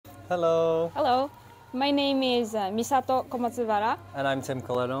Hello. Hello, my name is Misato Komatsubara. And I'm Tim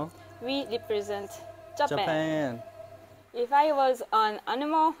Koleto. We represent Japan. Japan. If I was an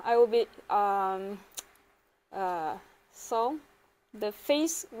animal, I would be so the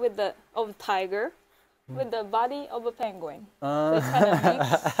face of tiger with the body of a penguin. So it's kind of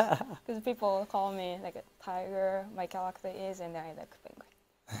mixed because people call me like a tiger. My character is, and I like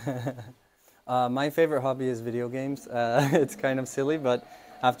penguin. My favorite hobby is video games. It's kind of silly, but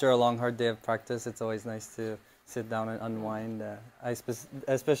after a long, hard day of practice, it's always nice to sit down and unwind. I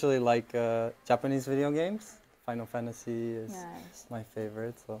especially like Japanese video games. Final Fantasy is my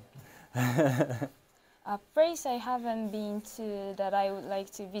favorite. So. A place I haven't been to that I would like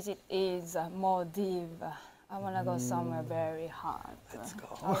to visit is Maldives. I want to go somewhere very hot. Let's go.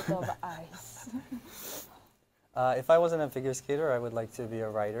 Out of ice. If I wasn't a figure skater, I would like to be a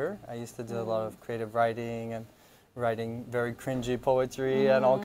writer. I used to do a lot of creative writing and writing very cringy poetry and all